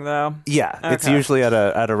munching, though. Yeah, okay. It's usually at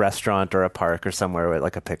a restaurant or a park or somewhere with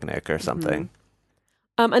like a picnic or something.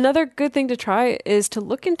 Another good thing to try is to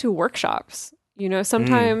look into workshops. You know,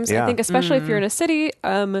 sometimes I think, especially if you're in a city,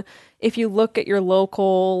 if you look at your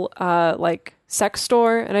local like sex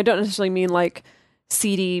store, and I don't necessarily mean like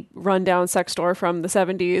seedy rundown sex store from the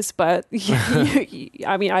 70s, but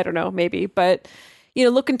I mean, I don't know, maybe, but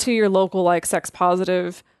look into your local like sex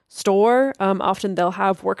positive store. Often they'll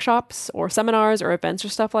have workshops or seminars or events or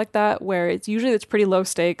stuff like that where it's pretty low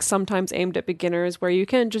stakes, sometimes aimed at beginners, where you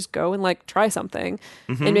can just go and like try something.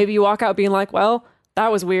 And maybe you walk out being like, well, that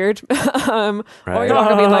was weird. Or you walk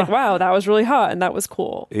out being like, wow, that was really hot and that was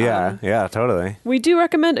cool. Yeah, totally. We do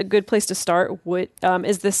recommend a good place to start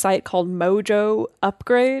is this site called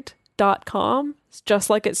mojoupgrade.com. It's just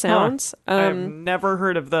like it sounds. I've never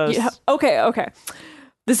heard of this. Yeah, okay.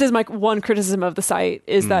 This is my one criticism of the site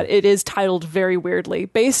is that it is titled very weirdly.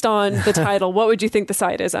 Based on the title, what would you think the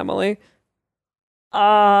site is, Emily?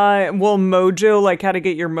 Well, mojo, like how to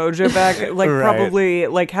get your mojo back, like Right. probably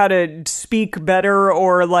like how to speak better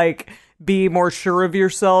or like be more sure of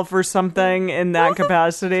yourself or something in that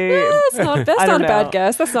capacity. That's not a bad know.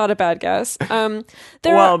 guess. That's not a bad guess.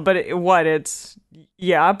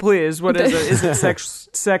 Yeah, please. What is it? Is it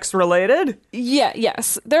sex related?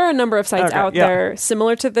 Yes. There are a number of sites out there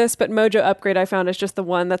similar to this, but Mojo Upgrade I found is just the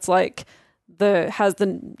one that's like has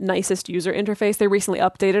the nicest user interface. They recently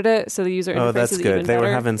updated it, so the user interface that's is good. even They better.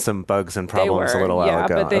 were having some bugs and problems a little while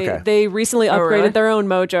ago. But they recently upgraded really? their own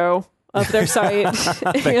Mojo of their site.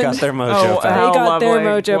 They got their mojo back. They How got their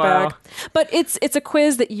lovely. mojo Wow. back. But it's a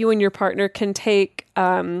quiz that you and your partner can take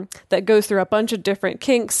that goes through a bunch of different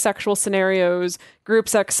kinks, sexual scenarios, group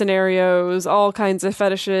sex scenarios, all kinds of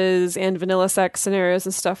fetishes and vanilla sex scenarios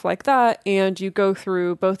and stuff like that. And both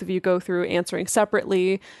of you go through answering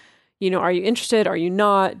separately. Are you interested? Are you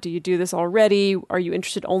not? Do you do this already? Are you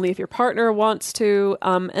interested only if your partner wants to?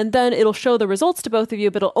 And then it'll show the results to both of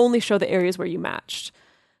you, but it'll only show the areas where you matched.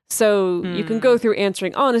 So you can go through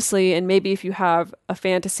answering honestly, and maybe if you have a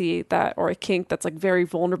fantasy or a kink that's like very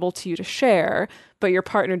vulnerable to you to share, but your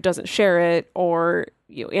partner doesn't share it, or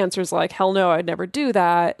answers like hell no, I'd never do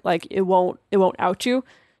that. Like it won't out you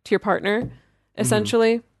to your partner,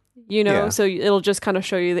 essentially. So it'll just kind of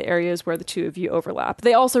show you the areas where the two of you overlap.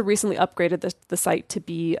 They also recently upgraded the site to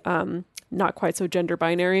be not quite so gender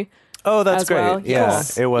binary. Oh, that's as great. well. Yeah,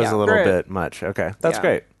 Yes. it was Yeah. a little Great. bit much. Okay, that's Yeah.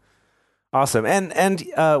 great. Awesome. And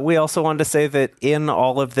we also wanted to say that in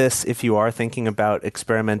all of this, if you are thinking about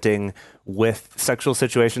experimenting with sexual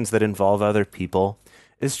situations that involve other people,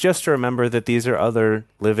 is just to remember that these are other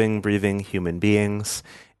living, breathing human beings,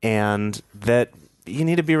 and that you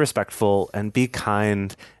need to be respectful and be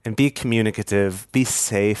kind and be communicative, be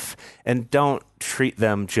safe, and don't treat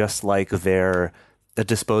them just like they're a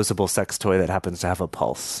disposable sex toy that happens to have a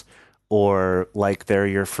pulse, or like they're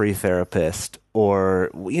your free therapist, or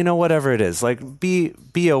whatever it is. Like be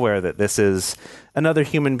aware that this is another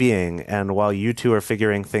human being, and while you two are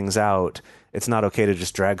figuring things out, it's not okay to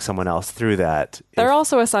just drag someone else through that. They're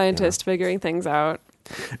also a scientist figuring things out.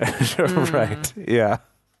 Right.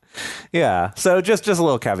 Yeah. So just a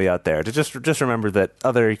little caveat there to just remember that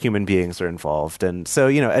other human beings are involved. And so,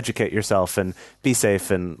 educate yourself and be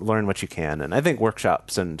safe and learn what you can. And I think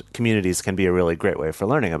workshops and communities can be a really great way for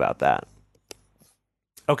learning about that.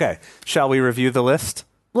 Okay. Shall we review the list?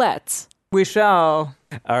 Let's. We shall.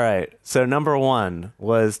 All right. So number 1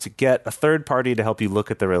 was to get a third party to help you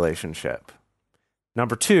look at the relationship.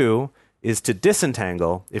 Number 2 is to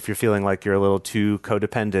disentangle if you're feeling like you're a little too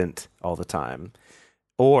codependent all the time.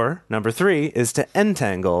 Or number 3 is to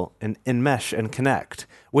entangle and enmesh and connect,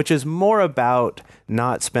 which is more about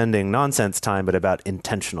not spending nonsense time, but about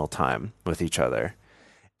intentional time with each other.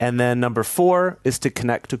 And then number 4 is to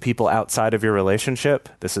connect to people outside of your relationship.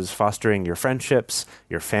 This is fostering your friendships,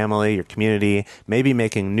 your family, your community, maybe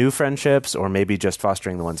making new friendships, or maybe just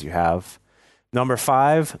fostering the ones you have. Number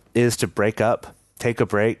 5 is to break up, take a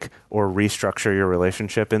break, or restructure your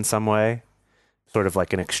relationship in some way, sort of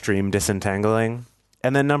like an extreme disentangling.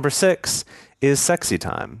 And then number 6 is sexy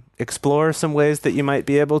time. Explore some ways that you might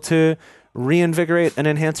be able to reinvigorate and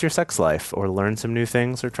enhance your sex life, or learn some new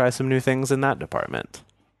things, or try some new things in that department.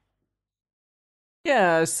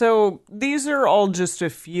 Yeah, so these are all just a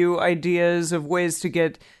few ideas of ways to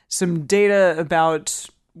get some data about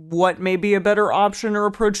what may be a better option or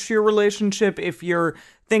approach to your relationship if you're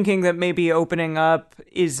thinking that maybe opening up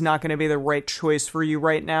is not going to be the right choice for you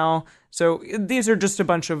right now. So these are just a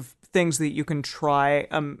bunch of things that you can try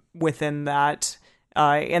within that,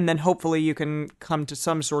 and then hopefully you can come to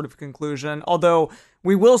some sort of conclusion. Although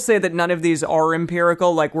we will say that none of these are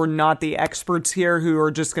empirical. Like, we're not the experts here who are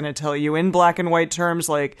just going to tell you in black and white terms,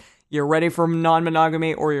 like, you're ready for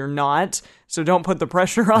non-monogamy or you're not. So don't put the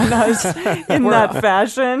pressure on us in that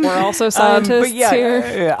fashion. We're also scientists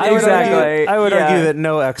here. Exactly. I would argue that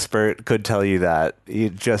no expert could tell you that. You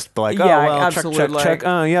just like, absolutely. check.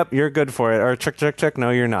 Oh, yep, you're good for it. Or check. No,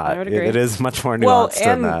 you're not. I would agree. It is much more nuanced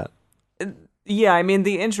than that. Yeah, I mean,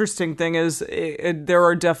 the interesting thing is there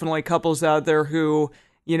are definitely couples out there who,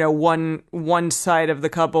 you know, one side of the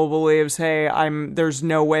couple believes, hey, there's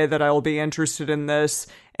no way that I will be interested in this.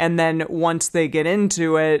 And then once they get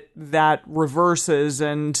into it, that reverses,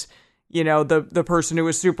 and, you know, the person who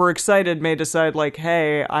was super excited may decide, like,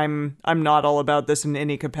 hey, I'm not all about this in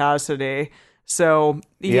any capacity. So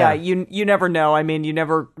yeah. you never know. I mean, you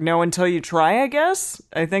never know until you try, I guess.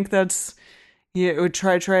 I think that's, yeah,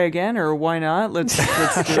 try again, or why not? Let's do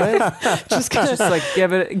it. just like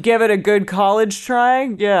give it a good college try.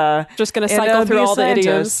 Yeah. Just gonna cycle through all the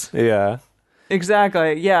idioms. Yeah.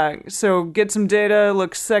 Exactly. Yeah. So get some data,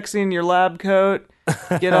 look sexy in your lab coat,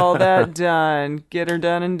 get all that done. Get her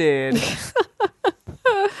done indeed.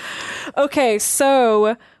 Okay,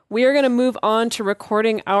 so we are going to move on to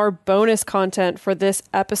recording our bonus content for this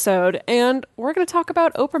episode, and we're going to talk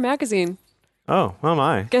about Oprah Magazine. Oh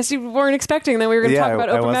my. Guess you weren't expecting that we were going to talk about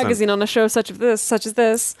Oprah wasn't. Magazine on a show such as this.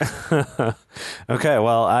 Okay,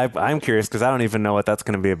 well, I'm curious because I don't even know what that's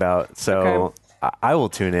going to be about. So Okay. I will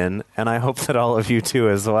tune in, and I hope that all of you do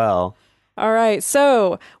as well. All right,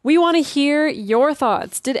 so we want to hear your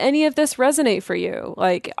thoughts. Did any of this resonate for you?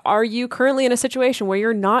 Like, are you currently in a situation where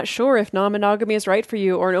you're not sure if non-monogamy is right for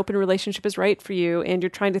you or an open relationship is right for you, and you're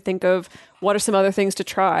trying to think of what are some other things to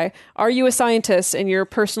try? Are you a scientist and you're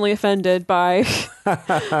personally offended by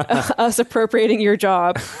us appropriating your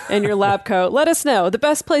job and your lab coat? Let us know. The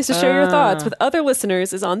best place to share your thoughts with other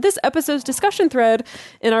listeners is on this episode's discussion thread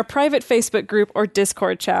in our private Facebook group or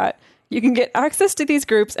Discord chat. You can get access to these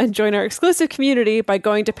groups and join our exclusive community by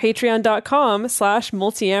going to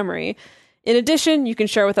patreon.com/multiamory. In addition, you can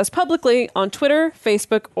share with us publicly on Twitter,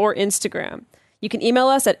 Facebook, or Instagram. You can email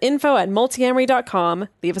us at info@multiamory.com,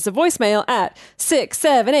 leave us a voicemail at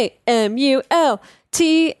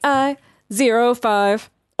 678-MULTI05,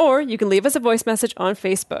 or you can leave us a voice message on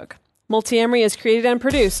Facebook. Multiamory is created and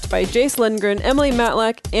produced by Jace Lindgren, Emily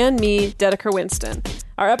Matlack, and me, Dedeker Winston.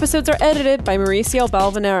 Our episodes are edited by Mauricio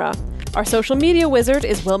Balvanera. Our social media wizard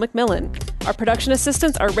is Will McMillan. Our production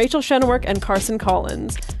assistants are Rachel Shennework and Carson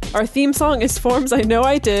Collins. Our theme song is Forms I Know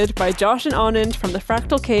I Did by Josh and Anand from the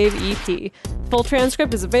Fractal Cave EP. Full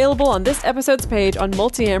transcript is available on this episode's page on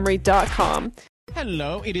multiamory.com.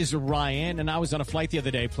 Hello, it is Ryan, and I was on a flight the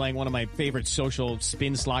other day playing one of my favorite social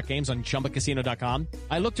spin slot games on ChumbaCasino.com.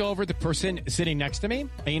 I looked over at the person sitting next to me,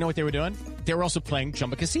 and you know what they were doing? They were also playing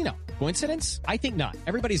Chumba Casino. Coincidence? I think not.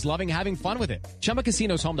 Everybody's loving having fun with it. Chumba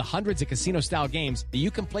Casino is home to hundreds of casino-style games that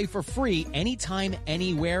you can play for free anytime,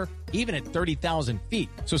 anywhere, even at 30,000 feet.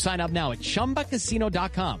 So sign up now at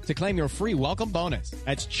ChumbaCasino.com to claim your free welcome bonus.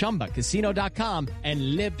 That's ChumbaCasino.com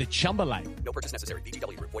and live the Chumba life. No purchase necessary.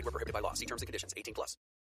 VGW Group. Void where prohibited by law. See terms and conditions. 18+.